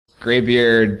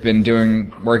graybeard,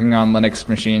 been working on Linux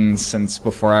machines since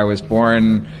before I was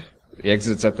born. The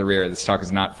exit's at the rear. This talk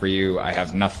is not for you. I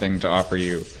have nothing to offer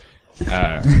you.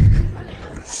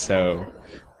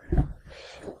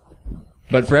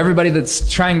 But for everybody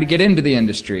that's trying to get into the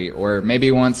industry, or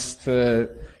maybe wants to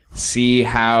see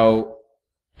how,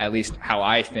 at least how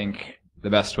I think the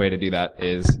best way to do that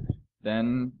is,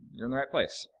 then you're in the right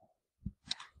place.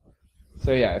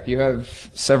 So yeah, if you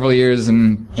have several years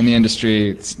in the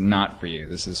industry, it's not for you.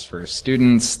 This is for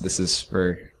students. This is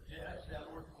for...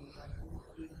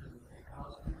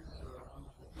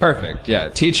 Perfect, yeah.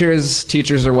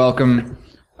 Teachers are welcome.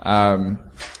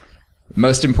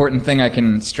 Most important thing I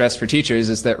can stress for teachers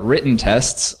is that written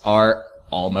tests are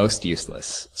almost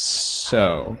useless.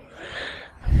 So,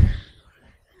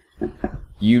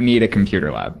 you need a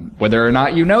computer lab. Whether or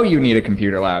not you know you need a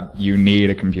computer lab, you need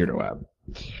a computer lab.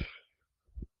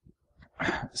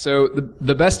 So,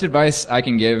 the best advice I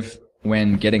can give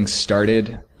when getting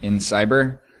started in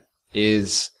cyber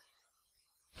is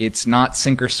it's not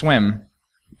sink or swim.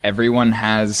 Everyone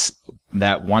has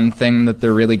that one thing that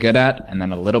they're really good at, and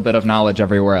then a little bit of knowledge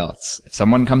everywhere else. If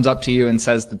someone comes up to you and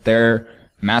says that they're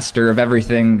master of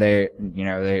everything,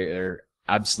 they're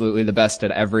absolutely the best at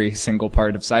every single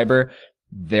part of cyber,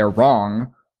 they're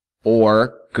wrong,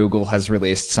 or Google has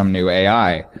released some new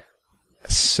AI.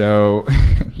 So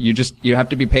you have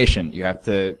to be patient. You have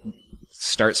to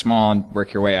start small and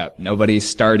work your way up. Nobody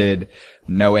started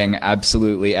knowing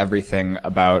absolutely everything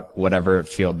about whatever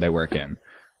field they work in.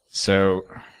 So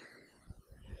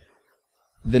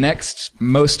the next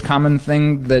most common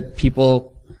thing that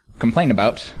people complain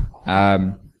about,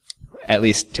 at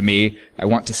least to me, I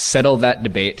want to settle that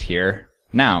debate here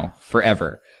now,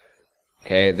 forever.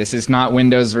 Okay, this is not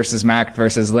Windows versus Mac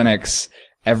versus Linux.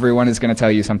 Everyone is going to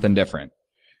tell you something different.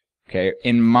 Okay,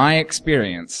 in my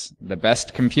experience, the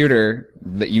best computer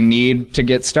that you need to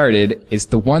get started is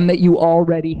the one that you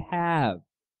already have.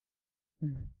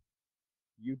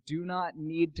 You do not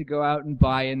need to go out and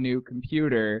buy a new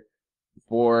computer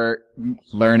for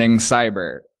learning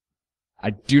cyber. I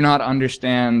do not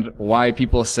understand why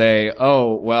people say,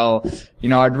 "Oh, well,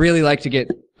 I'd really like to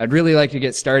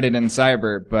get started in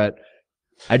cyber, but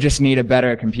I just need a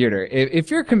better computer." If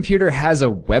your computer has a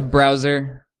web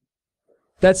browser,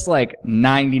 that's like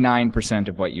 99%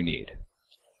 of what you need.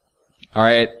 All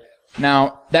right.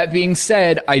 Now, that being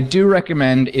said, I do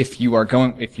recommend if you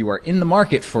are in the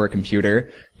market for a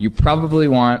computer, you probably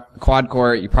want quad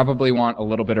core, you probably want a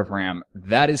little bit of RAM.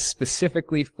 That is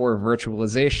specifically for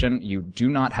virtualization. You do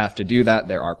not have to do that.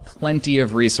 There are plenty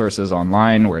of resources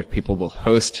online where people will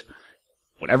host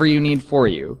whatever you need for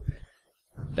you.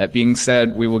 That being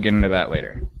said, we will get into that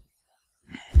later.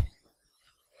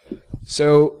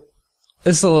 So,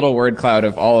 this is a little word cloud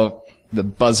of all of the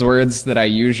buzzwords that I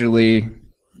usually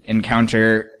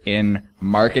encounter in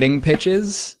marketing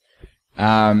pitches,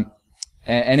 and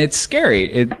it's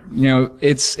scary.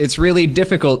 It's really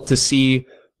difficult to see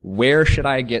where should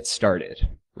I get started,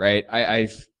 right?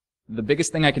 The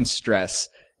biggest thing I can stress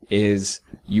is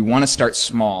you want to start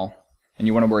small and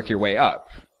you want to work your way up,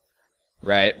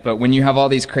 right? But when you have all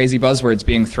these crazy buzzwords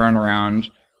being thrown around,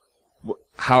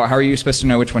 how are you supposed to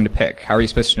know which one to pick? How are you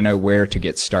supposed to know where to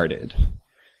get started?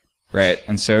 Right,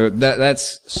 and so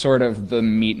that's sort of the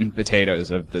meat and potatoes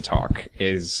of the talk,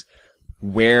 is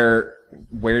where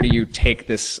do you take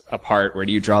this apart? Where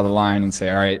do you draw the line and say,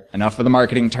 all right, enough of the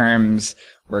marketing terms,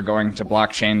 we're going to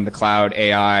blockchain, the cloud,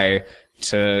 AI,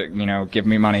 to, give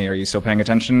me money. Are you still paying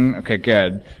attention? Okay,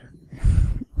 good.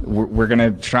 We're going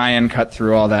to try and cut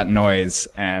through all that noise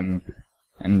and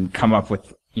come up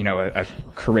with, a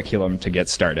curriculum to get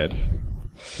started.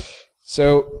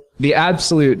 So the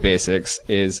absolute basics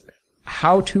is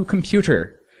how to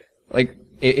computer. Like,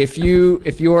 if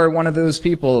you are one of those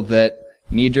people that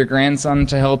need your grandson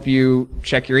to help you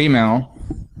check your email,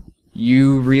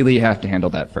 you really have to handle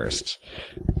that first.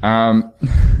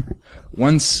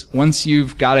 Once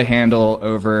you've got a handle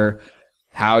over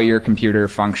how your computer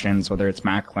functions, whether it's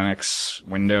Mac, Linux,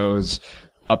 Windows,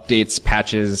 updates,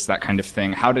 patches, that kind of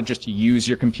thing, how to just use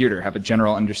your computer, have a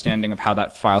general understanding of how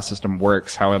that file system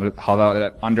works, how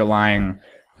that underlying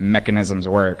mechanisms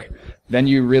work, then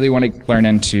you really want to learn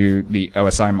into the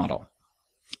OSI model.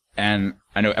 And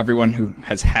I know everyone who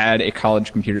has had a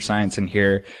college computer science in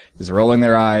here is rolling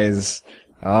their eyes.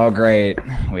 Oh, great.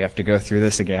 We have to go through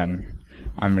this again.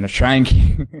 I'm going to try and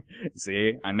keep...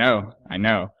 See, I know.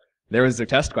 There was a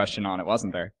test question on it,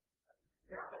 wasn't there?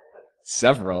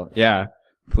 Several, yeah.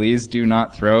 Please do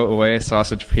not throw away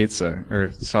sausage pizza,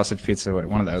 or sausage pizza,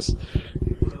 one of those.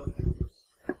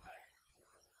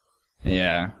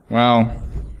 Yeah, well,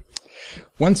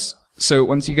 So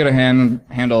once you get a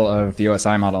handle of the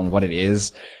OSI model and what it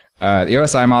is, the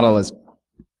OSI model is,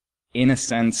 in a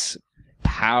sense,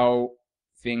 how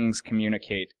things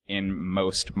communicate in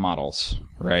most models,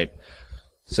 right?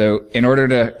 So in order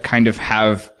to kind of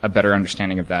have a better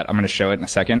understanding of that, I'm going to show it in a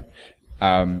second.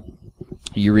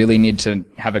 You really need to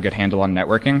have a good handle on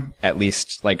networking, at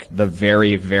least like the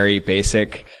very, very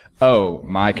basic, oh,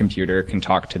 my computer can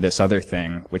talk to this other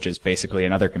thing, which is basically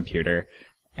another computer,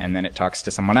 and then it talks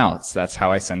to someone else. That's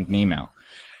how I send an email,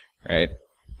 right?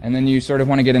 And then you sort of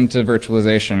want to get into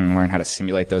virtualization, learn how to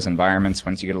simulate those environments.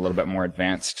 Once you get a little bit more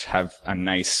advanced, have a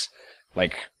nice,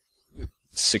 like,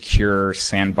 secure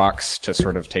sandbox to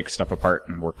sort of take stuff apart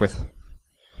and work with.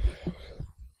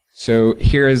 So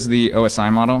here is the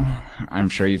OSI model. I'm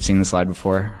sure you've seen the slide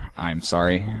before. I'm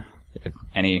sorry. If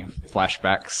any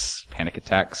flashbacks, panic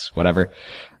attacks, whatever.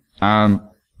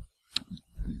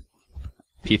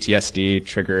 PTSD,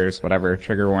 triggers, whatever,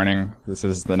 trigger warning. This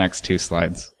is the next 2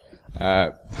 slides.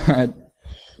 The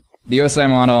OSI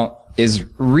model is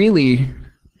really,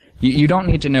 you don't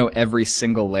need to know every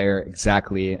single layer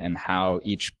exactly and how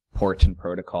each port and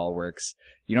protocol works.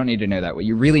 You don't need to know that. What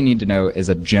you really need to know is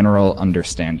a general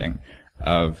understanding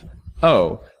of,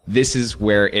 oh, this is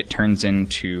where it turns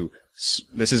into,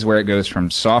 this is where it goes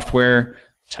from software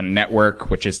to network,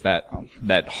 which is that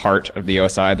heart of the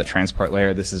OSI, the transport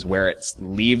layer. This is where it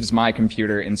leaves my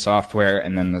computer in software,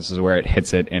 and then this is where it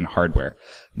hits it in hardware.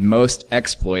 Most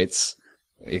exploits,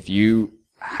 if you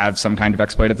have some kind of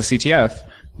exploit at the CTF,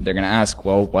 they're going to ask,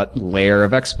 well, what layer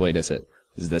of exploit is it?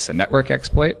 Is this a network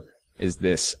exploit? Is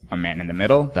this a man in the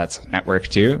middle? That's network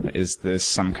too. Is this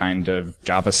some kind of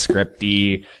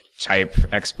JavaScript-y type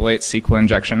exploit, SQL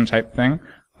injection type thing?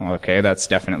 Well, okay, that's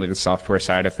definitely the software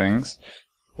side of things.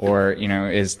 Or, you know,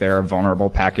 is there a vulnerable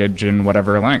package in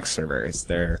whatever Linux server? Is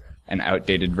there an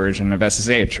outdated version of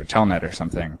SSH or Telnet or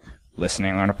something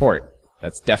listening on a port?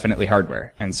 That's definitely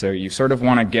hardware. And so you sort of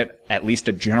want to get at least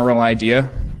a general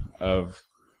idea of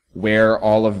where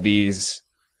all of these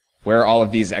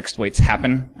exploits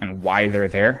happen and why they're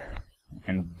there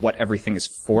and what everything is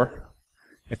for,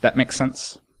 if that makes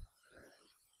sense.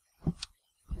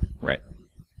 Right.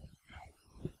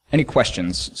 Any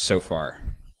questions so far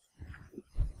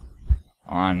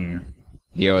on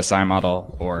the OSI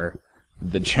model or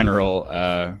the general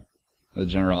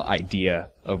idea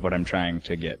of what I'm trying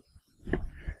to get?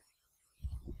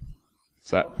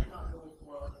 So,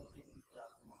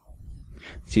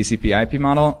 TCP/IP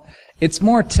model. It's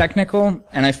more technical,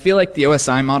 and I feel like the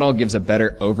OSI model gives a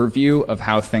better overview of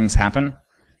how things happen,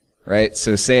 right?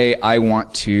 So say I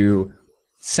want to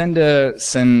send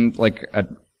like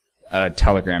a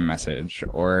Telegram message,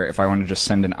 or if I want to just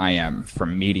send an IM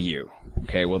from me to you.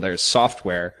 Okay, well, there's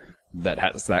software that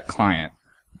has that client,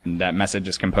 and that message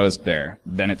is composed there.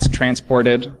 Then it's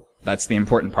transported. That's the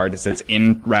important part, is it's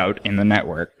en route in the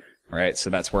network, right? So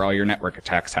that's where all your network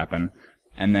attacks happen.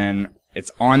 And then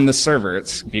it's on the server.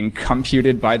 It's being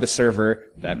computed by the server.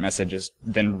 That message is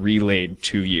then relayed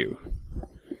to you,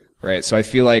 right? So I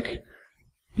feel like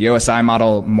the OSI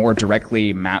model more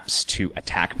directly maps to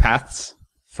attack paths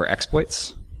for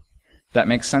exploits. That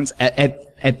makes sense.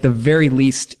 At the very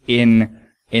least, in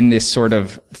this sort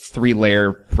of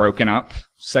 3-layer broken up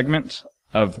segment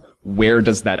of where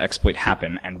does that exploit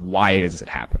happen and why does it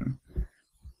happen.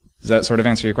 Does that sort of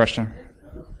answer your question?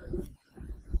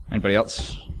 Anybody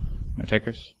else? No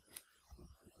takers?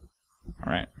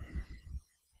 All right.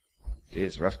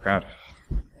 Jeez, rough crowd.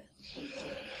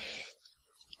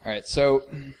 All right, so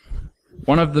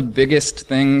one of the biggest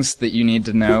things that you need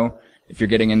to know if you're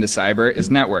getting into cyber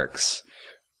is networks,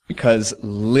 because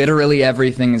literally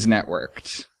everything is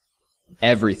networked.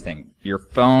 Everything. Your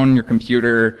phone, your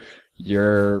computer,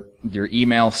 your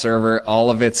email server, all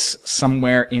of it's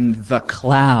somewhere in the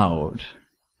cloud,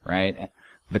 right?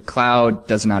 The cloud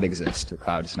does not exist. The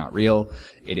cloud is not real.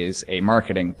 It is a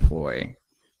marketing ploy,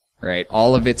 right?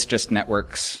 All of it's just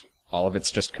networks. All of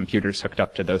it's just computers hooked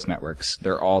up to those networks.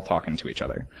 They're all talking to each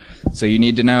other. So you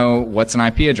need to know what's an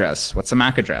IP address, what's a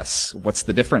MAC address, what's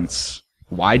the difference?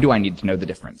 Why do I need to know the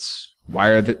difference?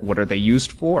 What are they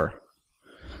used for?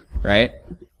 Right?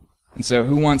 And so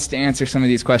who wants to answer some of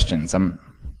these questions?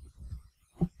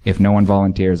 If no one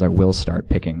volunteers, I will start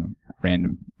picking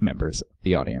random members of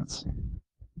the audience.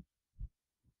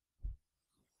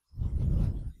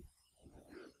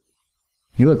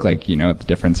 You look like you know the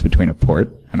difference between a port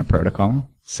and a protocol.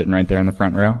 Sitting right there in the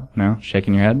front row. No?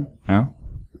 Shaking your head? No?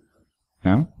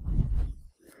 No?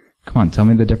 Come on, tell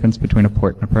me the difference between a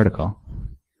port and a protocol.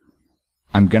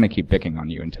 I'm going to keep picking on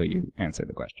you until you answer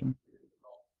the question.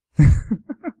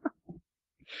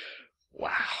 Wow.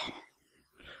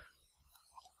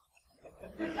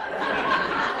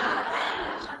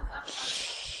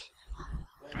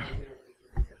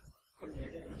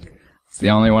 It's the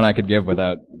only one I could give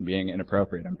without being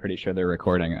inappropriate. I'm pretty sure they're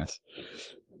recording us.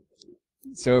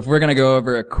 So if we're going to go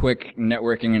over a quick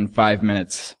networking in 5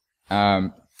 minutes,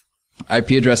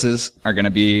 IP addresses are going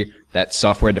to be that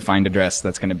software-defined address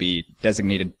that's going to be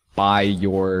designated by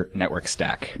your network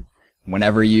stack.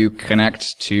 Whenever you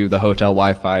connect to the hotel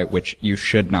Wi-Fi, which you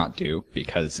should not do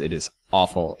because it is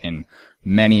awful in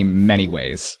many, many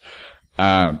ways,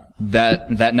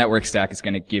 that network stack is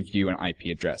going to give you an IP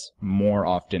address more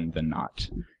often than not.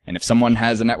 And if someone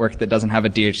has a network that doesn't have a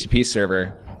DHCP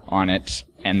server on it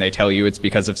and they tell you it's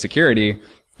because of security,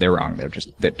 they're wrong.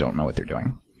 They don't know what they're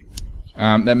doing.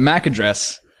 The MAC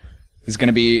address is going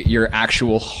to be your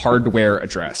actual hardware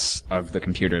address of the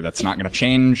computer. That's not going to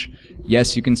change.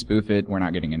 Yes, you can spoof it. We're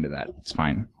not getting into that. It's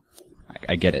fine.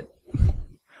 I get it.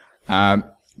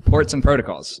 Ports and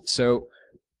protocols. So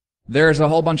there's a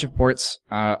whole bunch of ports.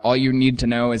 All you need to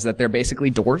know is that they're basically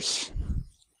doors,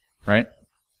 right?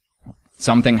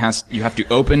 You have to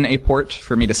open a port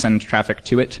for me to send traffic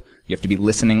to it. You have to be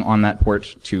listening on that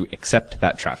port to accept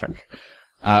that traffic.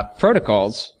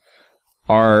 Protocols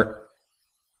are,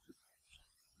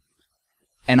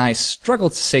 and I struggle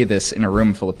to say this in a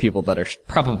room full of people that are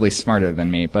probably smarter than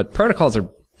me, but protocols are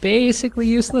basically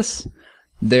useless.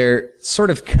 They're sort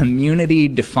of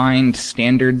community-defined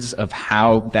standards of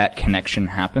how that connection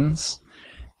happens.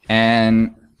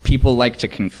 And people like to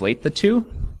conflate the two,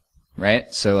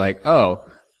 right? So like, oh,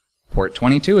 port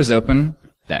 22 is open.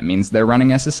 That means they're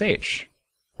running SSH.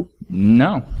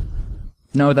 No.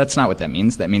 No, that's not what that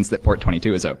means. That means that port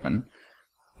 22 is open.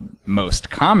 Most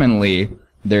commonly,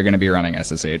 they're going to be running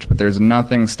SSH, but there's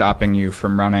nothing stopping you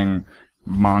from running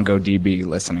MongoDB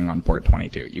listening on port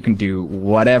 22. You can do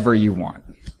whatever you want.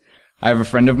 I have a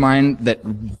friend of mine that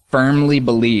firmly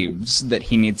believes that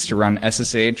he needs to run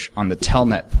SSH on the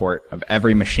telnet port of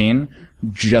every machine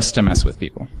just to mess with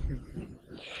people.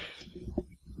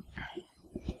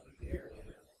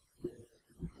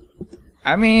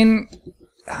 I mean,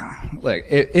 look,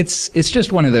 it's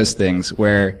just one of those things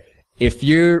where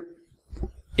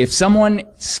if someone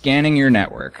scanning your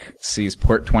network sees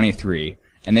port 23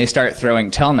 and they start throwing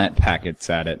telnet packets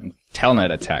at it and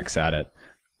telnet attacks at it,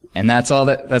 and that's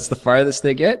the farthest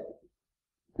they get,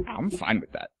 I'm fine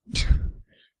with that.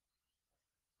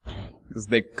 Because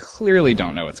they clearly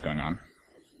don't know what's going on.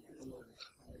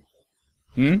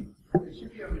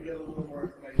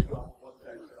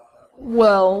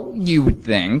 Well, you would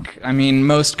think. I mean,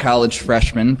 most college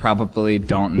freshmen probably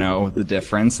don't know the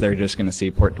difference. They're just going to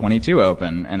see port 22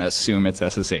 open and assume it's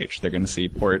SSH. They're going to see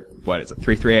port,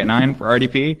 3389 for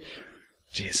RDP?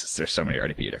 Jesus, there's so many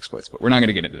RDP exploits, but we're not going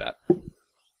to get into that.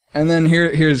 And then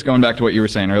here's going back to what you were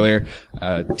saying earlier,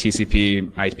 TCP,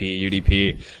 IP,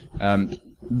 UDP.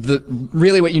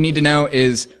 Really what you need to know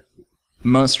is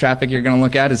most traffic you're going to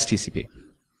look at is TCP,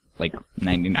 like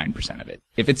 99% of it.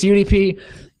 If it's UDP,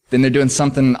 then they're doing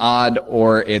something odd,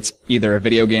 or it's either a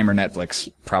video game or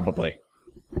Netflix, probably.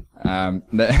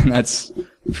 That's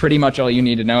pretty much all you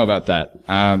need to know about that.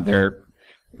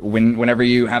 Whenever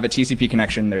you have a TCP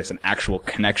connection, there's an actual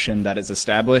connection that is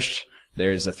established.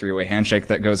 There's a three-way handshake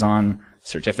that goes on.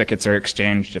 Certificates are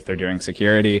exchanged if they're doing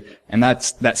security. And that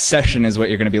session is what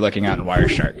you're going to be looking at in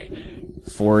Wireshark.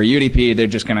 For UDP, they're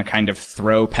just going to kind of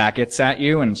throw packets at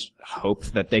you and hope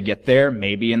that they get there,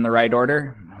 maybe in the right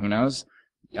order. Who knows?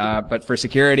 But for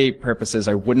security purposes,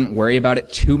 I wouldn't worry about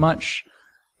it too much.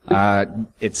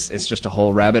 It's just a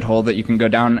whole rabbit hole that you can go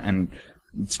down, and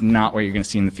it's not what you're going to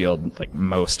see in the field like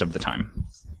most of the time.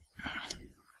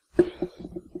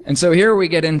 And so here we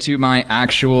get into my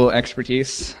actual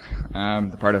expertise.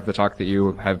 The part of the talk that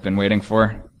you have been waiting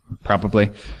for,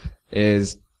 probably,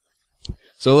 is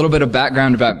so a little bit of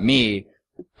background about me.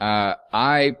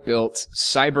 I built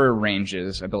cyber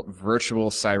ranges. I built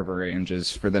virtual cyber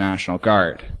ranges for the National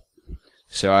Guard.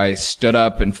 So I stood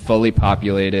up and fully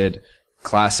populated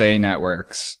Class A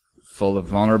networks full of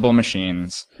vulnerable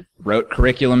machines, wrote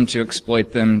curriculum to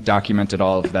exploit them, documented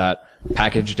all of that,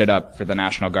 packaged it up for the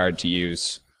National Guard to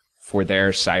use for their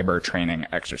cyber training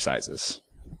exercises.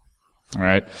 All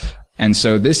right? And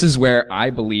so this is where I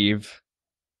believe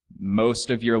most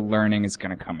of your learning is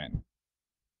going to come in.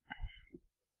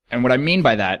 And what I mean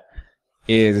by that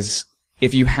is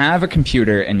if you have a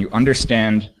computer and you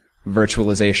understand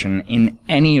virtualization in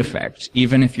any effect,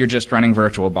 even if you're just running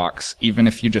VirtualBox, even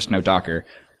if you just know Docker,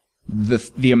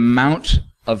 the amount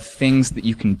of things that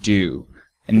you can do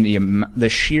and the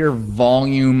sheer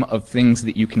volume of things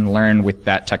that you can learn with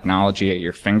that technology at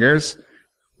your fingers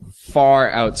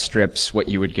far outstrips what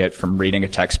you would get from reading a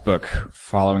textbook,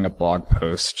 following a blog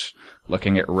post,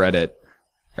 looking at Reddit,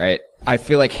 right? I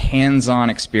feel like hands-on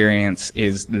experience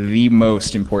is the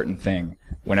most important thing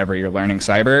whenever you're learning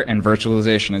cyber, and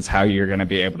virtualization is how you're going to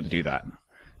be able to do that.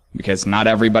 Because not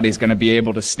everybody's going to be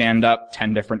able to stand up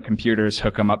 10 different computers,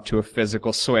 hook them up to a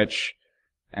physical switch,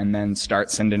 and then start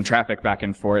sending traffic back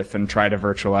and forth and try to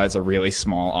virtualize a really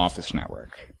small office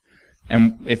network.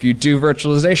 And if you do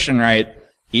virtualization right,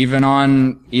 even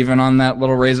on that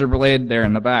little razor blade there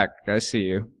in the back, I see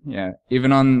you. Yeah,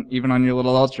 even on your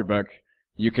little Ultrabook,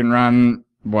 you can run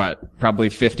what, probably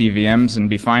 50 VMs and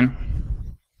be fine.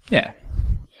 Yeah.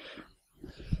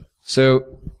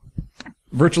 So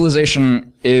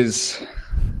virtualization is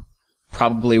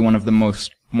probably one of the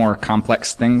more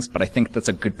complex things, but I think that's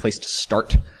a good place to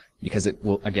start because it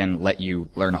will, again, let you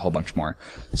learn a whole bunch more.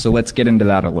 So let's get into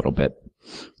that a little bit.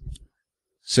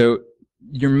 So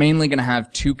you're mainly going to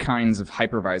have two kinds of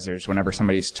hypervisors whenever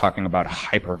somebody's talking about a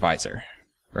hypervisor,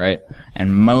 right?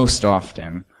 And most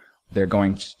often,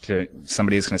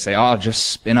 somebody's going to say, oh, just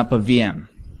spin up a VM,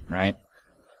 right?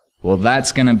 Well,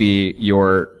 that's going to be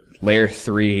your layer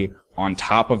 3 on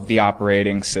top of the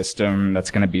operating system.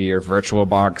 That's going to be your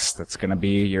VirtualBox. That's going to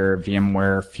be your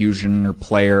VMware Fusion or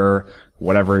Player,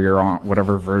 whatever you're on,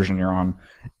 whatever version you're on.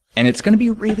 And it's going to be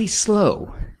really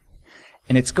slow.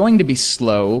 And it's going to be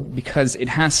slow because it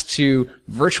has to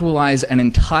virtualize an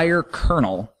entire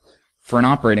kernel for an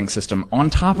operating system on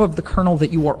top of the kernel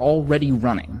that you are already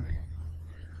running,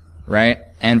 right?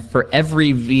 And for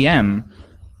every VM,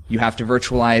 you have to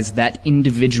virtualize that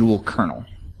individual kernel.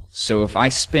 So if I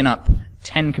spin up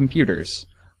 10 computers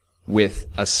with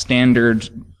a standard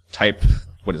type,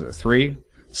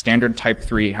 standard type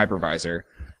 3 hypervisor,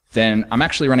 then I'm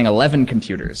actually running 11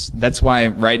 computers. That's why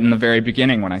right in the very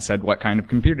beginning when I said, what kind of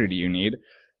computer do you need?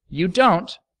 You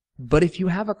don't, but if you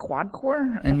have a quad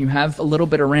core and you have a little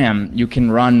bit of RAM, you can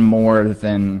run more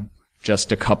than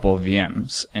just a couple of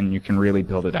VMs, and you can really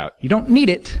build it out. You don't need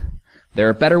it. There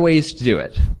are better ways to do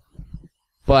it.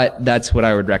 But that's what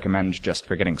I would recommend just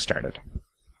for getting started.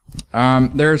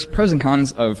 There's pros and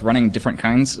cons of running different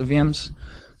kinds of VMs.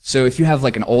 So if you have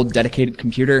like an old dedicated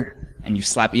computer and you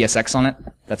slap ESX on it,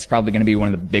 that's probably going to be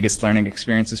one of the biggest learning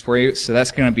experiences for you. So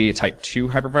that's going to be a type 2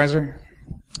 hypervisor.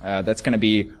 That's going to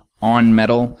be on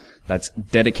metal. That's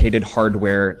dedicated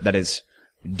hardware that is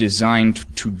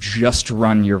designed to just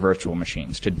run your virtual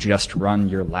machines, to just run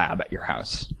your lab at your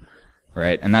house,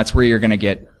 right? And that's where you're going to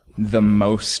get the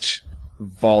most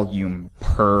volume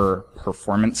per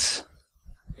performance,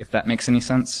 if that makes any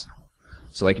sense.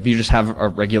 So like if you just have a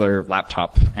regular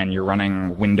laptop and you're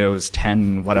running Windows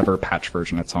 10, whatever patch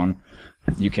version it's on,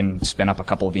 you can spin up a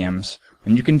couple of VMs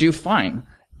and you can do fine.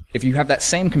 If you have that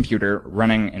same computer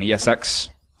running an ESX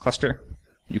cluster,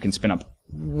 you can spin up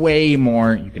way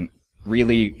more. You can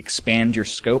really expand your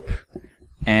scope,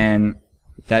 and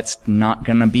that's not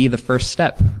going to be the first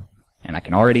step. And I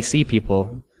can already see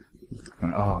people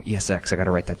going, oh, ESX, I got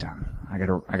to write that down. I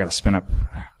got to spin up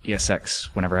ESX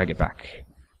whenever I get back.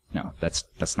 No,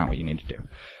 that's not what you need to do.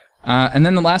 And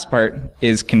then the last part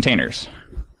is containers.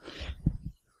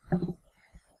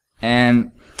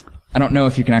 And I don't know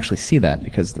if you can actually see that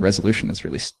because the resolution is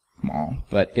really small,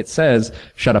 but it says,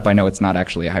 shut up, I know it's not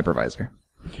actually a hypervisor.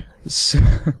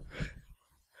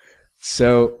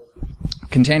 So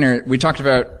container, we talked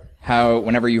about how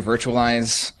whenever you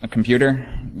virtualize a computer,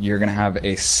 you're going to have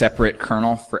a separate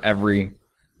kernel for every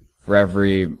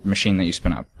machine that you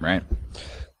spin up, right?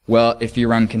 Well, if you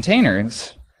run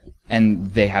containers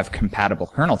and they have compatible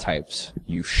kernel types,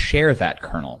 you share that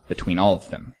kernel between all of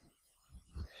them.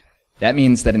 That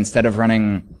means that instead of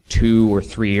running 2 or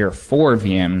 3 or 4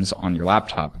 VMs on your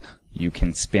laptop, you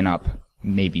can spin up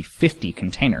maybe 50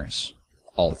 containers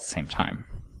all at the same time.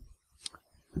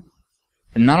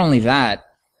 And not only that,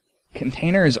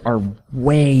 containers are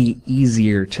way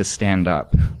easier to stand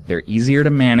up. They're easier to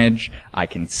manage. I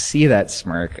can see that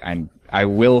smirk. I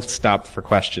will stop for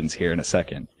questions here in a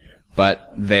second.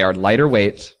 But they are lighter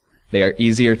weight, they are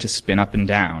easier to spin up and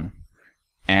down,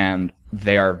 and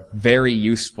they are very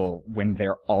useful when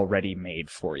they're already made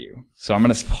for you. So I'm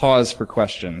going to pause for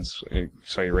questions,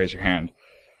 so you raise your hand.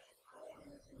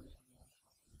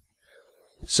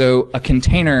 So a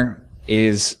container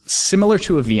is similar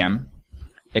to a VM,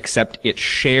 except it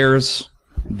shares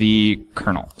the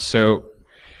kernel. So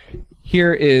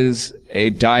here is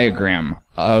a diagram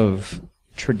of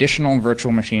traditional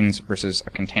virtual machines versus a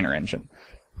container engine.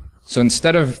 So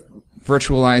instead of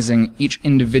virtualizing each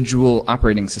individual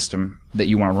operating system that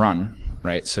you want to run,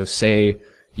 right? So say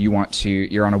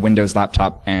you're on a Windows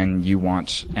laptop and you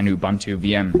want an Ubuntu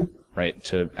VM, right,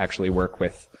 to actually work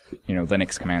with,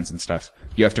 Linux commands and stuff.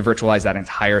 You have to virtualize that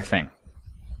entire thing.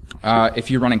 if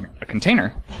you're running a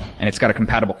container and it's got a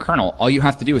compatible kernel, all you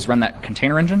have to do is run that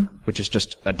container engine, which is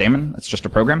just a daemon, it's just a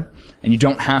program, and you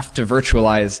don't have to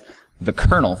virtualize the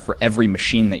kernel for every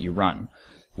machine that you run,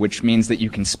 which means that you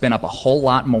can spin up a whole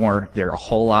lot more, they're a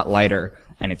whole lot lighter,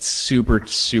 and it's super,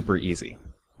 super easy.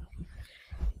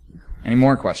 Any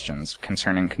more questions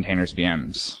concerning containers,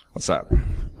 VMs? What's up? So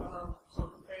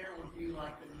container would be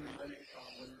like the new Linux on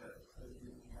Windows that you're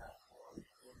using that for.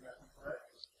 Would that be correct?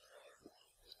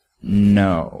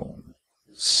 No.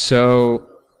 So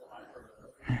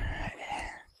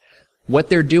what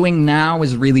they're doing now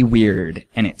is really weird,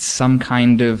 and it's some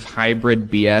kind of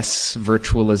hybrid BS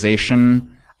virtualization.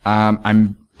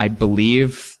 I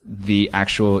believe the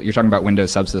actual, you're talking about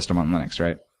Windows subsystem on Linux,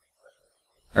 right?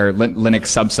 Or Linux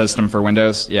subsystem for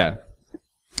Windows, yeah.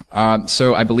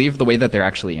 So I believe the way that they're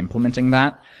actually implementing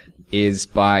that is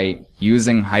by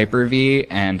using Hyper-V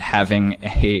and having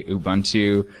a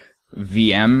Ubuntu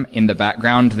VM in the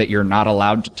background that you're not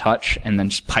allowed to touch, and then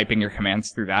just piping your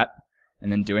commands through that,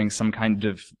 and then doing some kind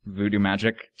of voodoo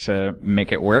magic to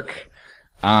make it work.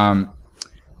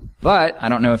 But I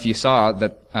don't know if you saw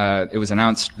that it was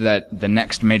announced that the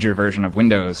next major version of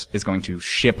Windows is going to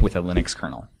ship with a Linux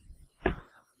kernel.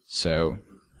 So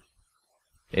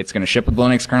it's going to ship with the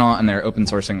Linux kernel, and they're open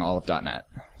sourcing all of .NET.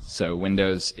 So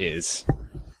Windows is...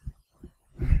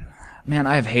 Man,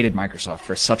 I have hated Microsoft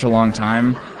for such a long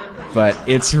time, but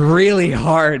it's really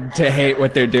hard to hate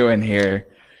what they're doing here.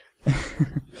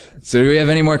 So do we have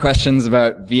any more questions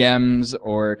about VMs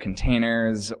or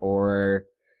containers or...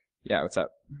 Yeah, what's up?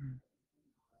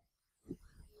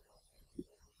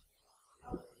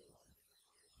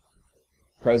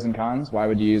 Pros and cons, why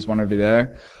would you use one or the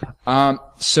other?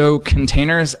 So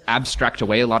containers abstract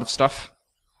away a lot of stuff.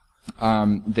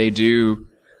 They do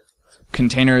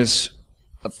containers,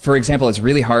 for example, it's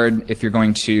really hard if you're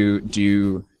going to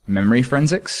do memory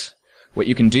forensics. What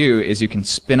you can do is you can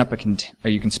spin up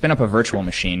a virtual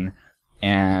machine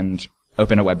and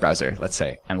open a web browser, let's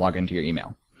say, and log into your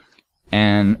email.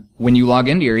 And when you log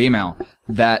into your email,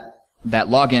 that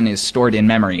login is stored in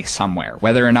memory somewhere.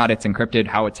 Whether or not it's encrypted,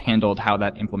 how it's handled, how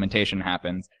that implementation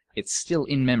happens, it's still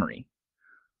in memory.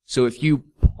 So if you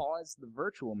pause the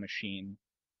virtual machine,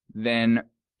 then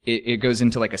it goes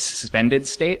into like a suspended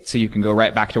state, so you can go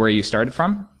right back to where you started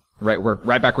from,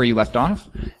 right back where you left off.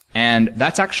 And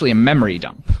that's actually a memory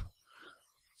dump.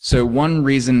 So one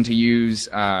reason to use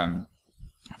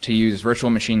virtual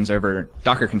machines over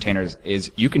Docker containers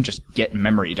is you can just get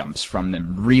memory dumps from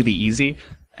them really easy,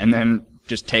 and then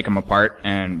just take them apart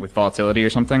and with volatility or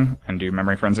something and do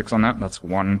memory forensics on that. That's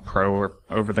one pro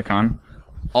over the con.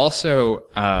 Also,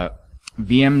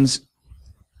 VMs,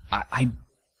 I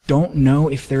don't know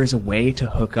if there is a way to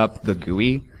hook up the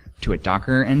GUI to a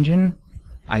Docker engine.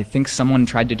 I think someone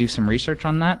tried to do some research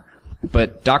on that,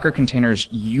 but Docker containers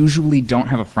usually don't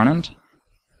have a front end.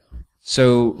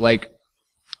 So, like,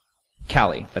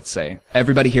 Kali, let's say.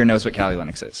 Everybody here knows what Kali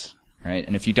Linux is, right?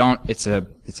 And if you don't, it's a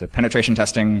penetration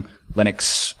testing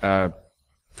Linux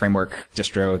framework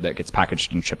distro that gets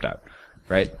packaged and shipped out,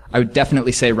 right? I would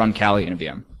definitely say run Kali in a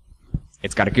VM.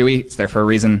 It's got a GUI, it's there for a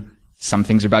reason. Some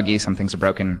things are buggy, some things are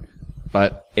broken,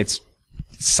 but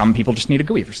some people just need a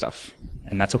GUI for stuff,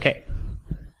 and that's okay.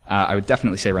 I would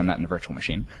definitely say run that in a virtual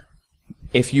machine.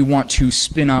 If you want to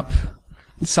spin up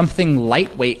something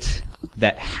lightweight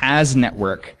that has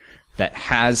network, that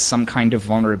has some kind of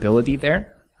vulnerability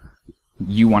there,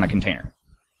 you want a container.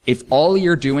 If all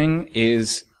you're doing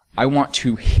is, I want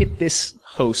to hit this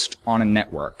host on a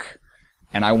network,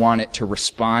 and I want it to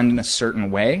respond in a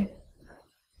certain way,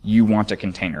 you want a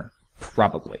container,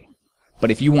 probably.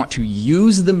 But if you want to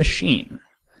use the machine,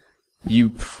 you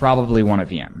probably want a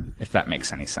VM, if that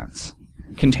makes any sense.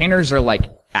 Containers are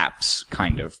like apps,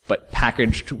 kind of, but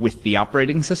packaged with the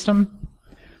operating system.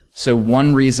 So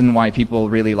one reason why people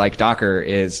really like Docker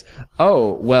is,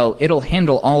 oh, well, it'll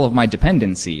handle all of my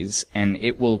dependencies, and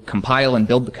it will compile and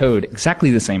build the code exactly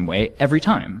the same way every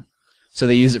time. So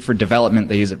they use it for development,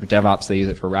 they use it for DevOps, they use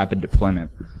it for rapid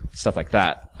deployment, stuff like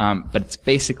that. But it's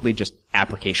basically just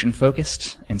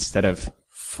application-focused instead of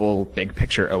full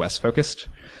big-picture OS-focused.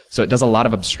 So it does a lot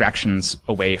of abstractions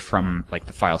away from like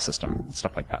the file system,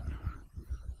 stuff like that.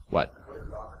 What?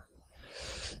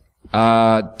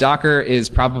 Docker is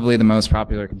probably the most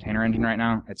popular container engine right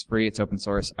now. It's free, it's open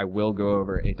source. I will go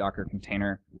over a Docker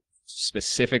container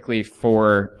specifically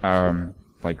for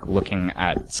like looking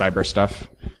at cyber stuff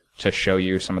to show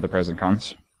you some of the pros and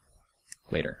cons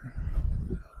later.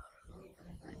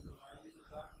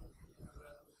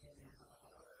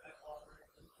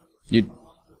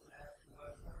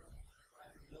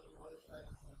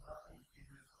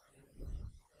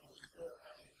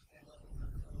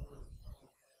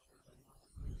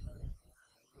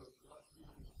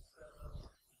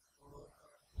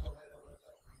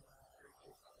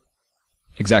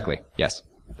 Exactly. Yes.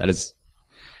 That is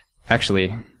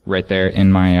actually right there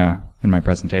in my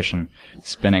presentation,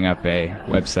 spinning up a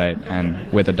website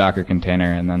and with a Docker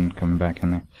container and then coming back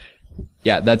in there.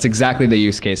 Yeah, that's exactly the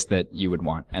use case that you would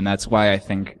want. And that's why I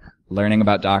think learning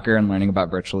about Docker and learning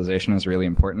about virtualization is really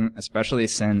important, especially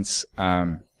since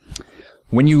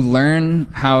when you learn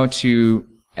how to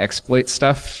exploit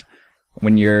stuff,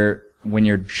 when you're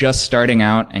just starting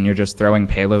out and you're just throwing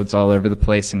payloads all over the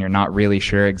place and you're not really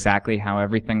sure exactly how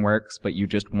everything works, but you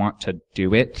just want to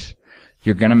do it,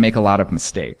 you're going to make a lot of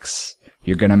mistakes.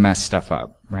 You're going to mess stuff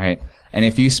up, right? And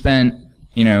if you spent,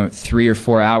 3 or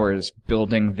 4 hours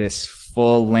building this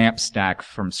full LAMP stack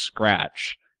from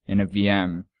scratch in a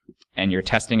VM and you're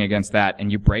testing against that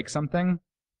and you break something,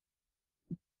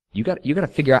 you got to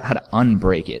figure out how to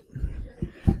unbreak it.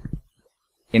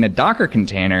 In a Docker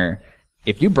container,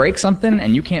 if you break something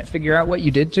and you can't figure out what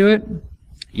you did to it,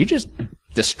 you just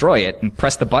destroy it and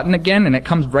press the button again and it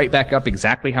comes right back up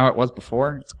exactly how it was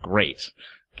before. It's great.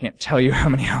 Can't tell you how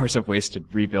many hours I've wasted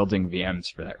rebuilding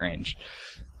VMs for that range.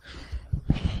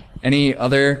 Any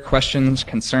other questions,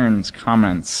 concerns,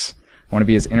 comments? I want to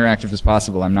be as interactive as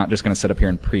possible. I'm not just going to sit up here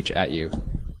and preach at you.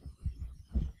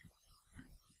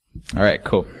 All right,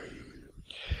 cool.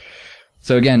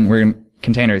 So again, we're in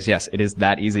containers. Yes, it is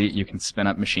that easy. You can spin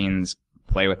up machines,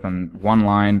 play with them. One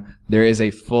line. There is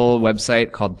a full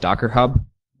website called Docker Hub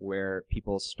where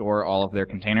people store all of their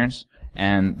containers.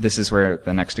 And this is where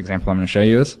the next example I'm going to show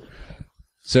you is.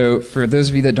 So for those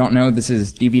of you that don't know, this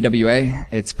is DVWA.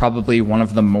 It's probably one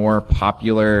of the more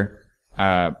popular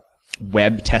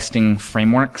web testing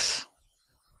frameworks.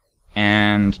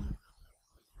 And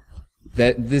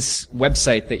this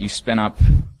website that you spin up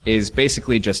is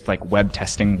basically just like web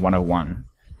testing 101.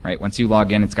 Right? Once you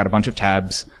log in, it's got a bunch of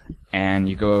tabs, and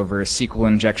you go over SQL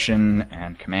injection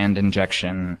and command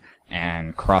injection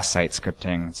and cross-site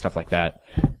scripting, stuff like that.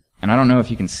 And I don't know if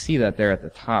you can see that there at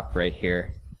the top right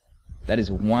here. That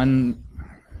is one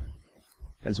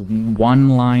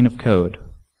line of code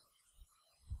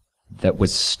that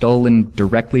was stolen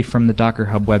directly from the Docker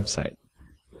Hub website.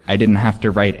 I didn't have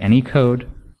to write any code.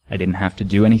 I didn't have to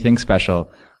do anything special.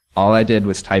 All I did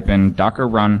was type in docker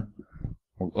run.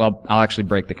 Well, I'll actually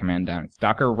break the command down. It's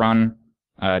docker run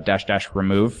 --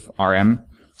 remove rm.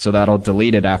 So that'll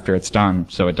delete it after it's done,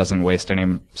 so it doesn't waste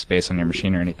any space on your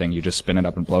machine or anything. You just spin it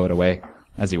up and blow it away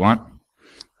as you want.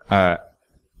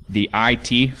 The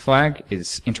IT flag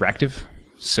is interactive,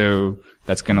 so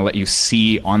that's going to let you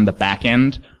see on the back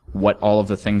end what all of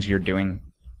the things you're doing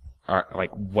are,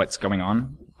 like what's going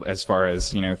on as far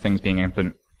as things being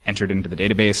entered into the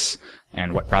database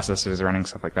and what processes are running,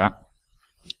 stuff like that.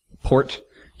 Port,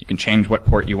 you can change what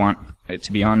port you want it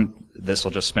to be on. This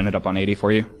will just spin it up on 80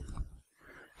 for you.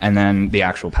 And then the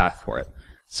actual path for it.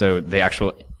 So the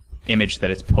actual image that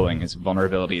it's pulling is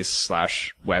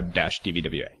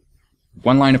vulnerabilities/web-dvwa.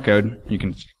 One line of code. You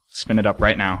can spin it up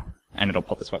right now, and it'll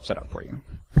pull this website up for you.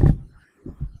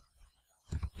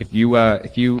 If you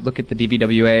look at the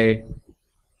DVWA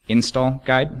install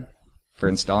guide for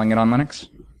installing it on Linux,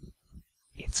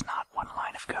 it's not one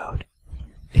line of code.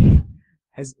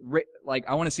 I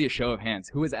want to see a show of hands.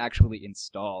 Who has actually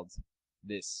installed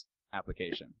this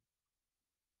application?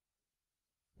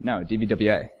 No,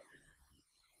 DVWA.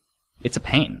 It's a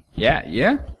pain.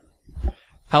 Yeah?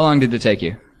 How long did it take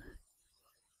you?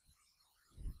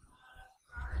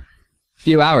 A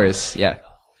few hours, yeah.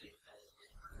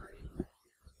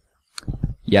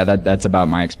 Yeah, that's about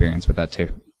my experience with that too.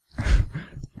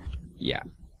 Yeah.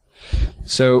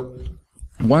 So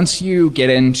once you've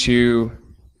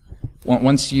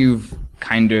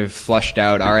kind of flushed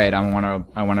out, all right, I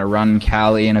want to run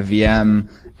Kali in a VM,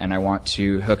 and I want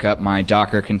to hook up my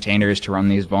Docker containers to run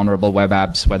these vulnerable web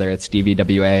apps, whether it's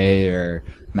DVWA or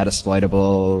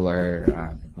Metasploitable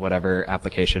or whatever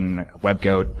application,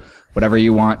 WebGoat, whatever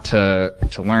you want to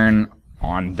learn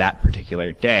on that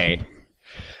particular day.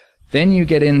 Then you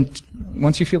get in,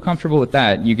 once you feel comfortable with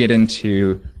that, you get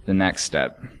into the next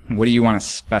step. What do you want to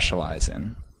specialize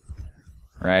in?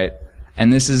 Right?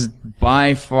 And this is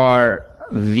by far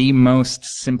the most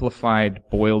simplified,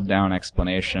 boiled down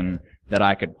explanation that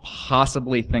I could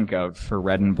possibly think of for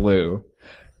red and blue.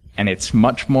 And it's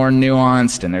much more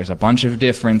nuanced, and there's a bunch of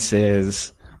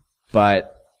differences,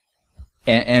 but,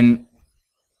 and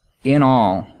in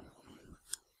all,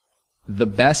 the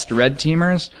best red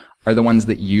teamers are the ones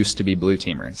that used to be blue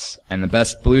teamers. And the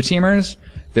best blue teamers,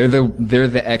 they're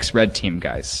the ex-red team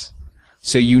guys.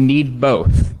 So you need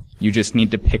both. You just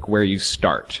need to pick where you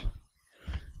start.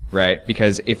 Right?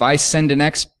 Because if I spent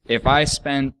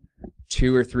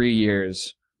 2 or 3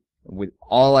 years with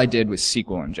all I did was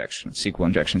SQL injection,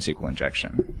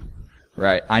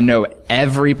 right? I know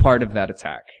every part of that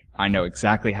attack. I know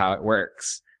exactly how it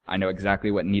works. I know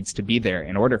exactly what needs to be there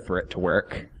in order for it to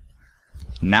work.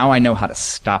 Now I know how to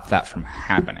stop that from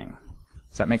happening.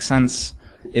 Does that make sense?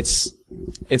 It's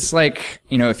like,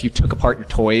 if you took apart your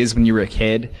toys when you were a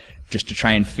kid just to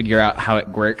try and figure out how it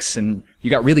works, and you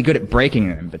got really good at breaking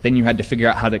them, but then you had to figure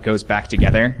out how that goes back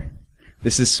together.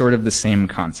 This is sort of the same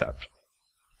concept.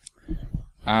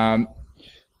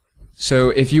 So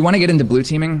if you want to get into blue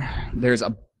teaming, there's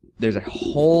a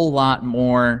whole lot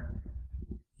more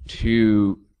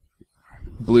to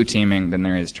blue teaming than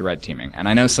there is to red teaming. And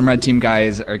I know some red team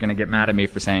guys are going to get mad at me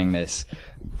for saying this,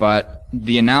 but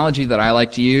the analogy that I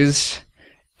like to use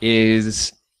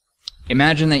is,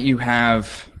 imagine that you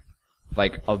have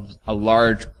like a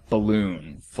large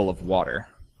balloon full of water,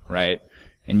 right?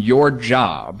 And your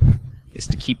job is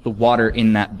to keep the water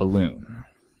in that balloon,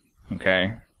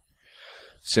 okay?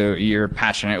 So you're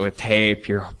patching it with tape,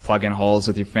 you're plugging holes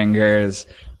with your fingers.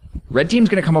 Red team's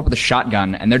going to come up with a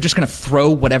shotgun, and they're just going to throw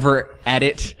whatever at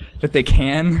it that they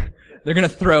can. They're going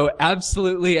to throw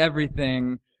absolutely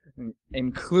everything,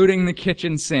 including the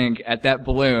kitchen sink, at that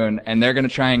balloon, and they're going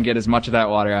to try and get as much of that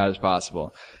water out as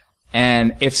possible.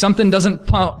 And if something doesn't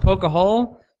poke a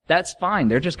hole, that's fine.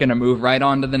 They're just going to move right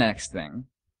on to the next thing,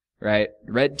 right?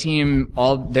 Red team,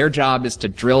 their job is to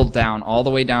drill down all the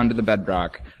way down to the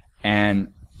bedrock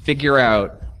and figure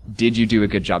out, did you do a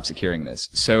good job securing this?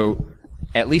 So,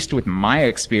 at least with my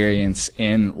experience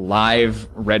in live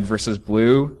red versus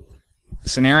blue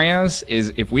scenarios,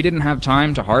 is if we didn't have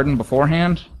time to harden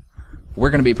beforehand, we're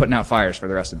going to be putting out fires for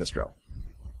the rest of this drill.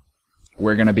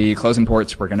 We're going to be closing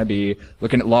ports, we're going to be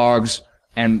looking at logs,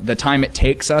 and the time it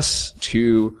takes us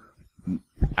to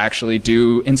actually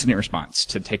do incident response,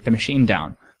 to take the machine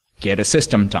down, get a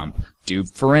system dump, do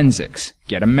forensics,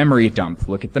 get a memory dump,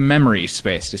 look at the memory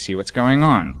space to see what's going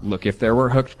on, look if there were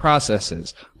hooked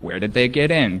processes, where did they get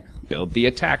in, build the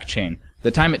attack chain. The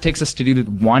time it takes us to do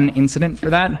one incident for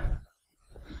that,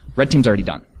 red team's already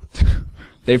done.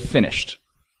 They've finished,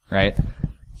 right?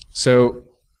 So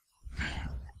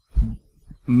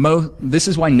this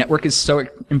is why network is so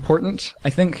important,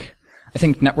 I think. I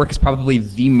think network is probably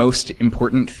the most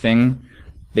important thing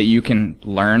that you can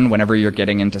learn whenever you're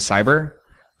getting into cyber,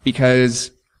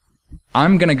 because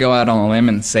I'm going to go out on a limb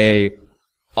and say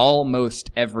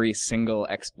almost every single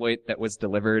exploit that was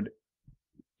delivered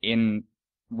in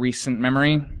recent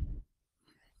memory,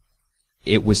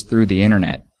 it was through the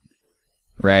internet,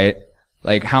 right?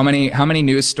 Like how many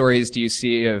news stories do you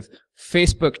see of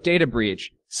Facebook data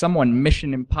breach, someone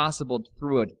Mission Impossible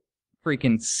through a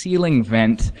freaking ceiling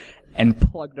vent and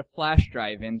plugged a flash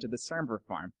drive into the server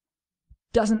farm?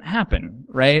 Doesn't happen,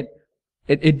 right?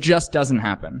 It just doesn't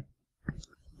happen.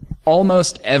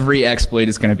 Almost every exploit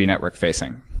is going to be network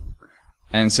facing.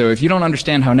 And so if you don't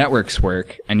understand how networks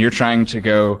work and you're trying to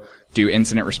go do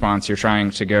incident response, you're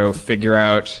trying to go figure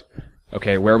out,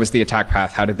 okay, where was the attack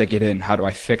path? How did they get in? How do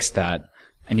I fix that?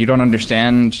 And you don't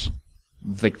understand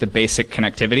like the basic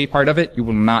connectivity part of it, you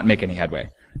will not make any headway.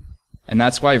 And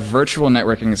that's why virtual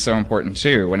networking is so important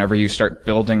too. Whenever you start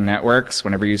building networks,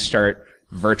 whenever you start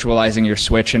virtualizing your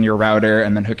switch and your router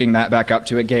and then hooking that back up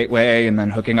to a gateway and then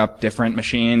hooking up different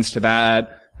machines to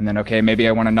that, and then, okay, maybe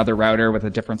I want another router with a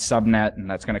different subnet and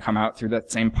that's going to come out through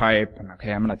that same pipe, and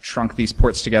okay, I'm going to trunk these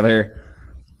ports together.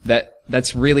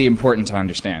 That's really important to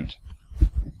understand.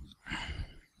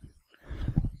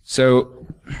 So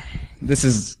this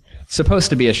is supposed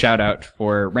to be a shout out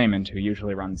for Raymond, who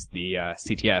usually runs the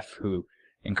CTF, who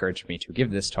encouraged me to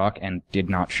give this talk and did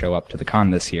not show up to the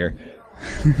con this year.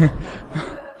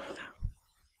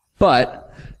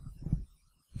 But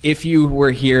if you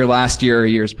were here last year or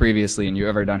years previously and you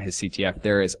ever done his CTF,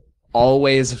 there is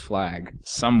always a flag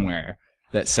somewhere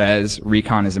that says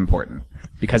recon is important,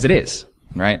 because it is,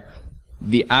 right?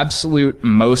 The absolute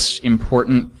most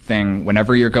important thing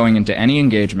whenever you're going into any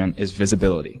engagement is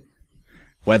visibility.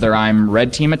 Whether I'm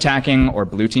red team attacking or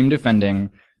blue team defending,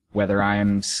 whether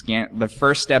I'm the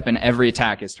first step in every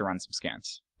attack is to run some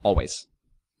scans. Always.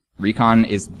 Recon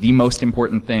is the most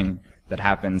important thing that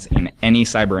happens in any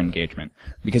cyber engagement,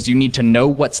 because you need to know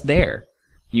what's there.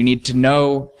 You need to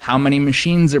know how many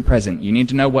machines are present. You need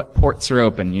to know what ports are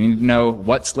open. You need to know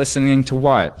what's listening to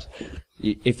what.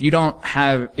 If you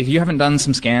haven't done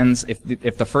some scans,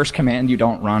 if the first command you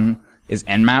don't run is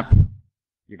nmap,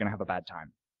 you're going to have a bad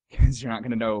time. Because you're not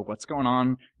going to know what's going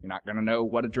on. You're not going to know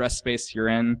what address space you're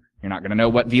in. You're not going to know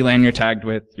what VLAN you're tagged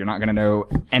with. You're not going to know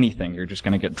anything. You're just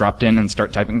going to get dropped in and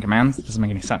start typing commands. It doesn't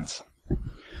make any sense.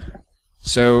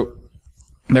 So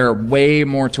there are way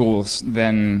more tools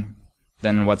than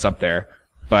what's up there.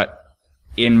 But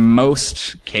in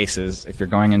most cases, if you're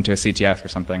going into a CTF or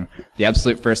something, the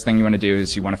absolute first thing you want to do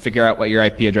is you want to figure out what your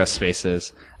IP address space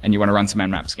is, and you want to run some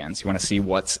Nmap scans. You want to see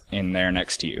what's in there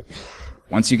next to you.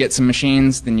 Once you get some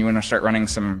machines, then you want to start running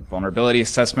some vulnerability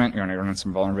assessment. You want to run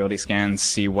some vulnerability scans,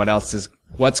 see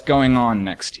what's going on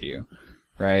next to you,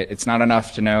 right? It's not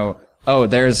enough to know, oh,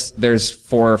 there's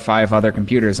 4 or 5 other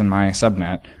computers in my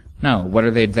subnet. No, what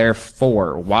are they there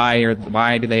for?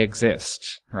 Why do they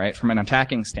exist, right? From an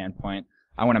attacking standpoint,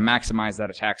 I want to maximize that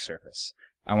attack surface.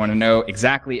 I want to know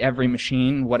exactly every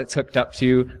machine, what it's hooked up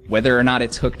to, whether or not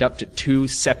it's hooked up to 2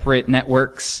 separate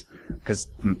networks, because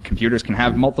computers can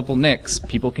have multiple NICs.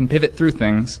 People can pivot through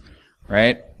things,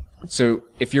 right? So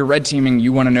if you're red teaming,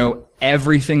 you want to know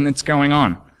everything that's going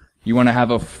on. You want to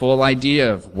have a full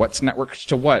idea of what's networked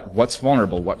to what's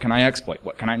vulnerable, what can I exploit,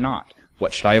 what can I not,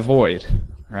 what should I avoid,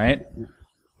 right?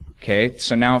 Okay,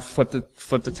 so now flip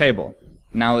the table.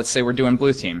 Now let's say we're doing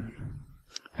blue team.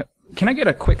 Can I get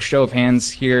a quick show of hands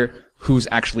here who's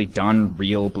actually done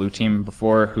real blue team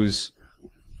before?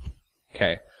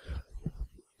 Okay.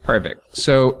 Perfect.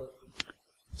 So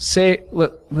I'm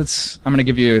going to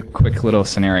give you a quick little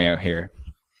scenario here.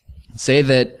 Say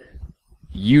that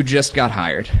you just got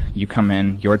hired. You come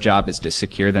in, your job is to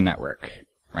secure the network,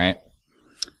 right?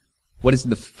 What is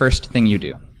the first thing you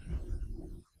do?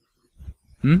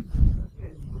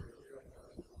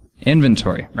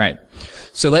 Inventory, right.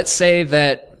 So let's say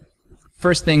that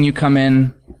first thing you come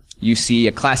in, you see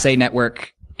a Class A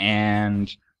network,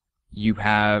 and you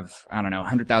have,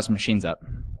 100,000 machines up.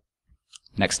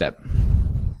 Next step.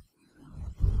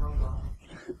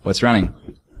 What's running?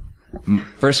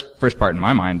 First part in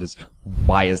my mind is,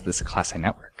 why is this a Class A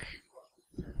network?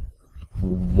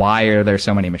 Why are there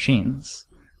so many machines?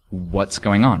 What's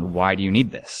going on? Why do you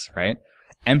need this, right?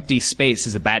 Empty space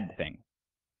is a bad thing.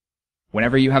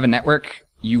 Whenever you have a network,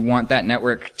 you want that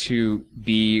network to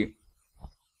be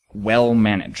well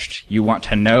managed. You want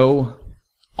to know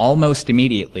almost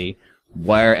immediately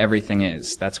where everything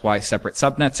is. That's why separate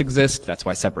subnets exist. That's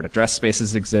why separate address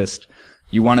spaces exist.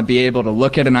 You want to be able to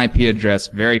look at an IP address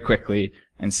very quickly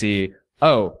and see,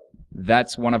 oh,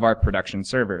 that's one of our production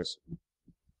servers.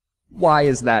 Why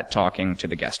is that talking to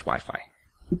the guest Wi-Fi?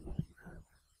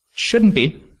 Shouldn't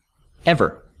be.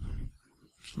 Ever.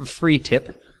 Free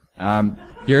tip.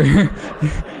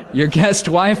 Your guest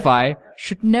Wi-Fi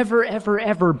should never, ever,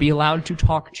 ever be allowed to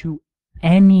talk to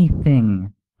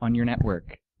anything on your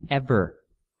network. Ever.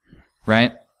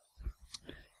 Right?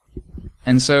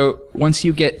 And so once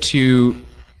you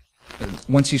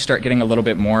start getting a little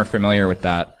bit more familiar with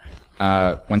that,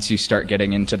 once you start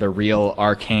getting into the real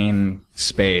arcane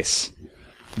space,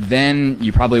 then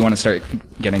you probably want to start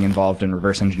getting involved in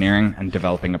reverse engineering and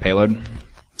developing a payload.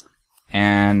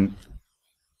 And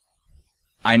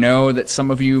I know that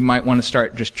some of you might want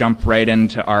to jump right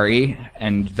into RE,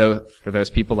 and for those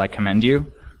people, I commend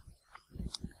you.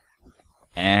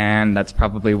 And that's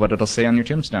probably what it'll say on your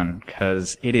tombstone,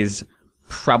 because it is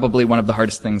probably one of the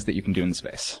hardest things that you can do in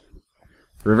space.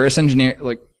 Reverse engineer,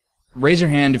 raise your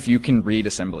hand if you can read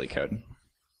assembly code.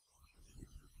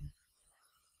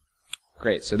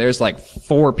 Great, so there's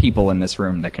 4 people in this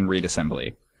room that can read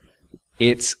assembly.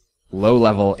 It's low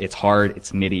level, it's hard,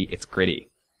 it's nitty, it's gritty,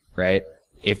 right?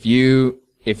 If you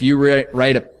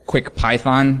write a quick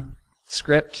Python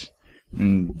script,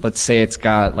 and let's say it's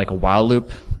got a while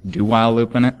loop, do while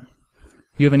loop in it,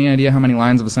 you have any idea how many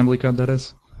lines of assembly code that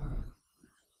is?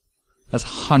 That's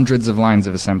hundreds of lines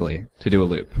of assembly to do a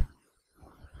loop.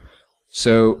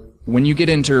 So when you get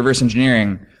into reverse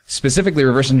engineering, specifically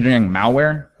reverse engineering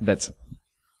malware,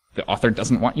 the author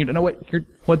doesn't want you to know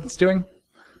what it's doing.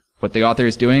 What the author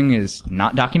is doing is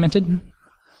not documented.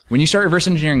 When you start reverse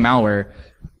engineering malware,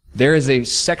 there is a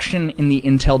section in the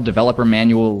Intel developer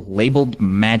manual labeled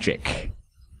magic.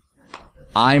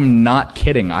 I'm not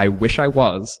kidding. I wish I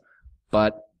was,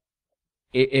 but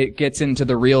it gets into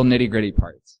the real nitty-gritty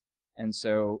parts. And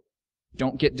so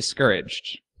don't get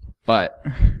discouraged, but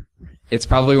it's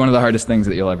probably one of the hardest things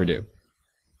that you'll ever do.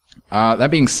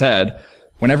 That being said,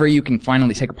 whenever you can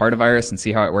finally take apart a virus and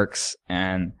see how it works,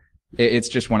 and it's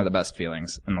just one of the best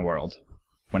feelings in the world.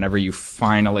 Whenever you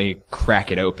finally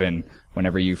crack it open,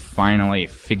 whenever you finally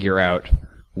figure out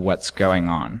what's going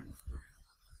on.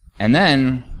 And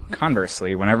then,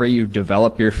 conversely, whenever you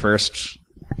develop your first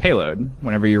payload,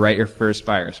 whenever you write your first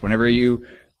virus, whenever you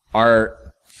are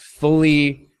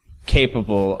fully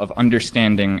capable of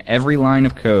understanding every line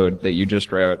of code that you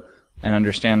just wrote and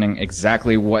understanding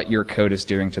exactly what your code is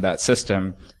doing to that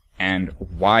system and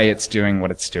why it's doing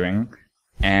what it's doing,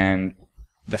 and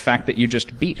the fact that you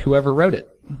just beat whoever wrote it.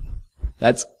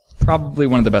 That's probably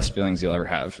one of the best feelings you'll ever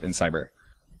have in cyber.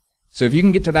 So if you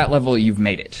can get to that level, you've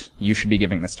made it. You should be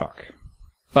giving this talk.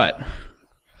 But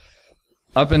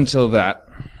up until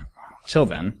till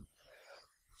then,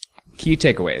 key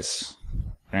takeaways,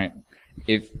 right?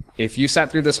 If you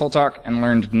sat through this whole talk and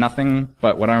learned nothing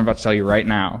but what I'm about to tell you right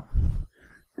now,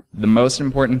 the most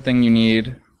important thing you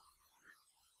need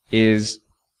is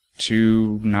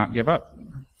to not give up.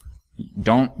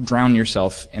 Don't drown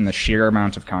yourself in the sheer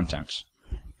amount of content.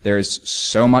 There's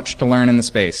so much to learn in the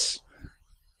space.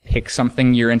 Pick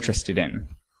something you're interested in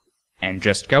and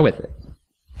just go with it.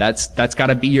 That's got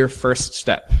to be your first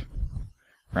step,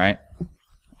 right?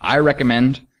 I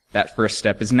recommend that first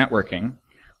step is networking,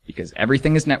 because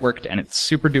everything is networked and it's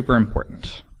super duper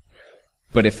important.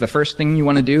 But if the first thing you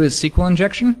want to do is SQL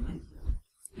injection,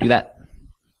 do that.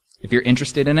 If you're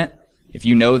interested in it, if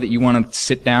you know that you want to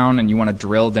sit down and you want to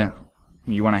drill down,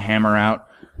 you want to hammer out,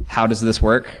 how does this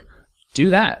work? Do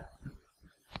that.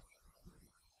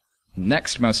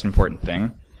 Next most important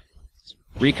thing,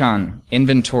 recon,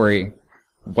 inventory.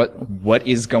 What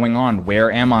is going on?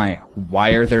 Where am I? Why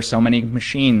are there so many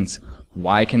machines?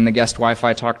 Why can the guest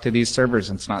Wi-Fi talk to these servers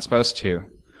and it's not supposed to?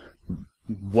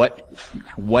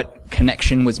 What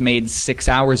connection was made 6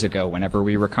 hours ago whenever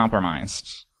we were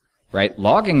compromised? Right?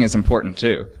 Logging is important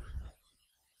too.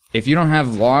 If you don't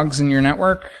have logs in your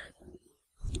network,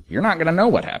 you're not going to know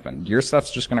what happened. Your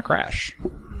stuff's just going to crash,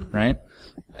 right?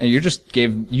 And you just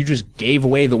gave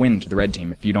away the win to the red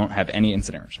team if you don't have any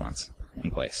incident response in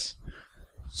place.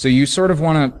 So you sort of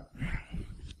want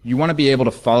to be able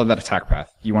to follow that attack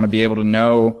path. You want to be able to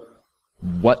know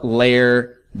what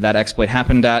layer that exploit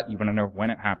happened at. You want to know when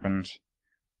it happened.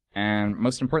 And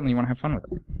most importantly, you want to have fun with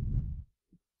it.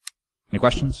 Any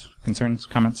questions, concerns,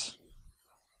 comments?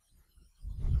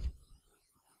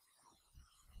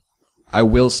 I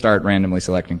will start randomly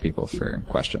selecting people for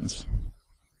questions.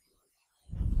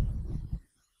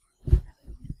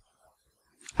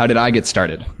 How did I get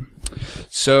started?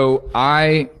 So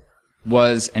I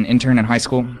was an intern in high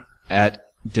school at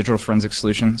Digital Forensic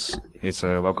Solutions. It's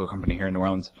a local company here in New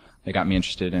Orleans. They got me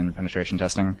interested in penetration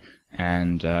testing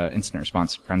and incident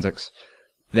response forensics.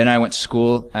 Then I went to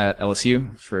school at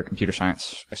LSU for computer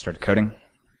science. I started coding.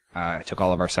 I took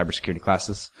all of our cybersecurity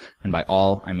classes, and by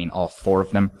all, I mean all 4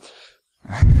 of them.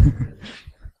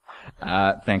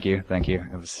 Thank you.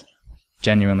 It was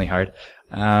genuinely hard.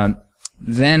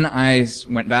 Then I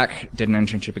went back, did an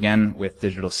internship again with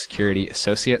Digital Security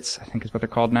Associates, I think is what they're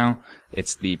called now.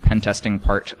 It's the pen testing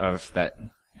part of that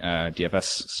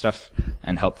DFS stuff,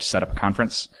 and helped set up a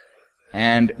conference.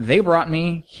 And they brought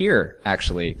me here,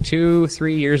 actually,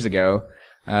 2-3 years ago.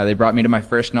 They brought me to my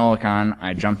first NolaCon.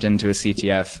 I jumped into a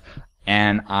CTF,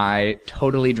 and I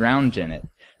totally drowned in it.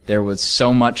 There was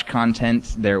so much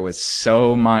content. There was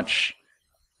so much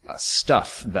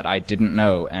stuff that I didn't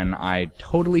know, and I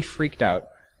totally freaked out.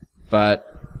 But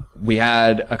we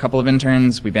had a couple of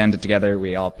interns. We banded together.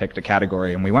 We all picked a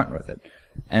category, and we went with it.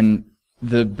 And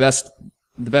the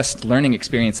best learning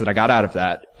experience that I got out of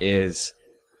that is,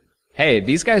 hey,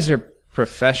 these guys are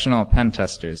professional pen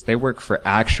testers. They work for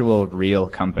actual real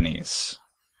companies,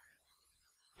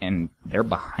 and they're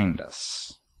behind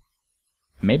us.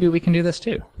 Maybe we can do this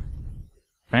too,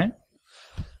 right?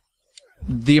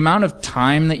 The amount of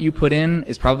time that you put in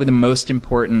is probably the most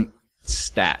important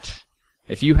stat.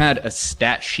 If you had a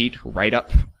stat sheet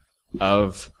write-up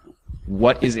of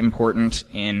what is important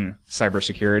in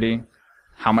cybersecurity,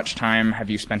 how much time have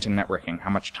you spent in networking?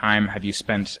 How much time have you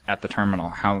spent at the terminal?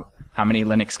 How many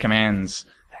Linux commands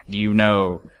do you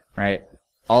know, right?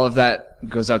 All of that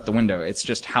goes out the window. It's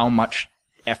just how much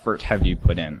effort have you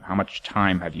put in? How much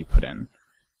time have you put in?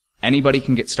 Anybody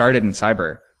can get started in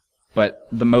cyber, but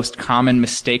the most common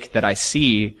mistake that I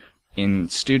see in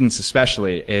students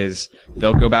especially is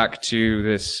they'll go back to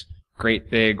this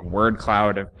great big word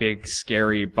cloud of big,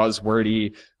 scary,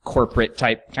 buzzwordy, corporate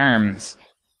type terms,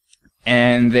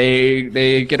 and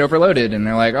they get overloaded, and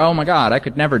they're like, oh my god, I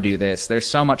could never do this. There's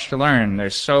so much to learn.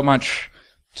 There's so much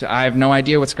I have no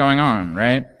idea what's going on,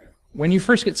 right? When you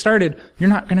first get started, you're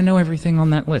not going to know everything on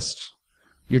that list.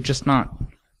 You're just not.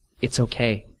 It's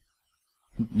okay.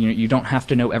 You don't have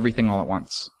to know everything all at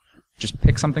once. Just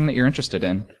pick something that you're interested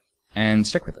in and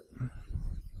stick with it.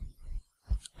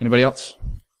 Anybody else?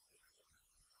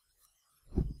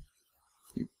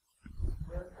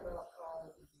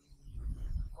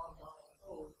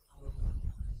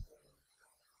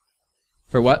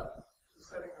 For what?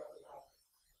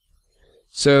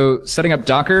 So setting up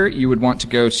Docker, you would want to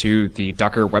go to the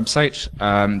Docker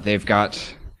website. They've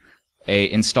got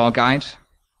a install guide.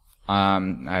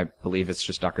 I believe it's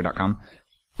just docker.com.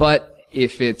 But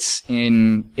if it's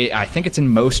I think it's in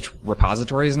most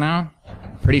repositories now.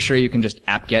 Pretty sure you can just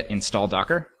apt-get install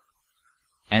Docker.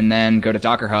 and then go to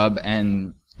Docker Hub,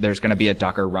 and there's going to be a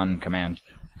Docker run command.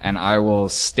 And I will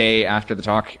stay after the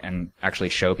talk and actually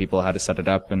show people how to set it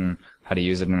up and how to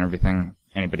use it and everything.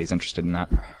 Anybody's interested in that.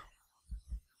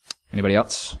 Anybody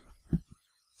else?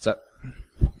 What's up?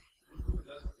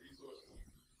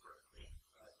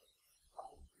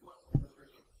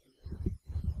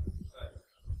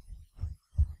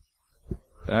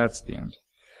 That's the end.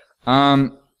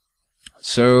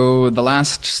 So the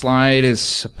last slide is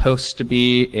supposed to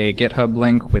be a GitHub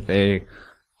link with a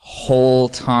whole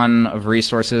ton of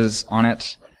resources on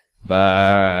it,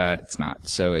 but it's not.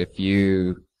 So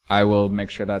I will make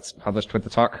sure that's published with the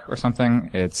talk or something.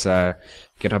 It's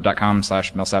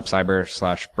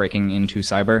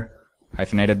github.com/millsapcyber/breakingintocyber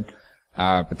hyphenated.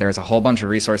 But there's a whole bunch of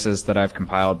resources that I've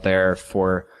compiled there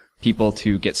for people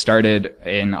to get started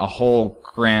in a whole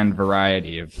grand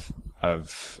variety of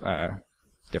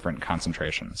different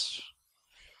concentrations.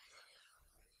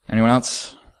 Anyone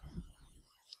else?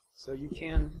 So you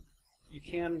can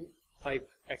pipe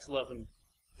X11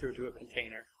 through to a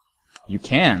container. You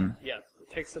can. Yeah, it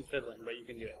takes some fiddling, but you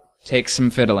can do it. Take some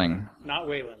fiddling. Not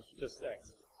Wayland, just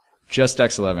X. Just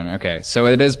X11. Okay, so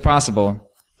it is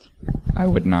possible. I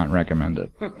would not recommend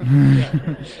it.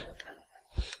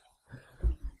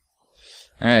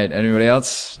 All right, anybody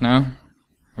else? No?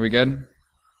 Are we good?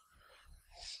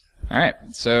 All right,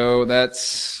 so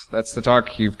that's the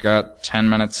talk. You've got 10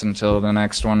 minutes until the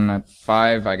next one at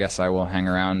 5. I guess I will hang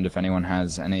around if anyone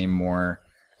has any more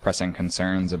pressing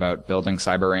concerns about building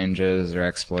cyber ranges or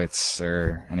exploits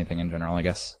or anything in general, I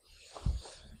guess.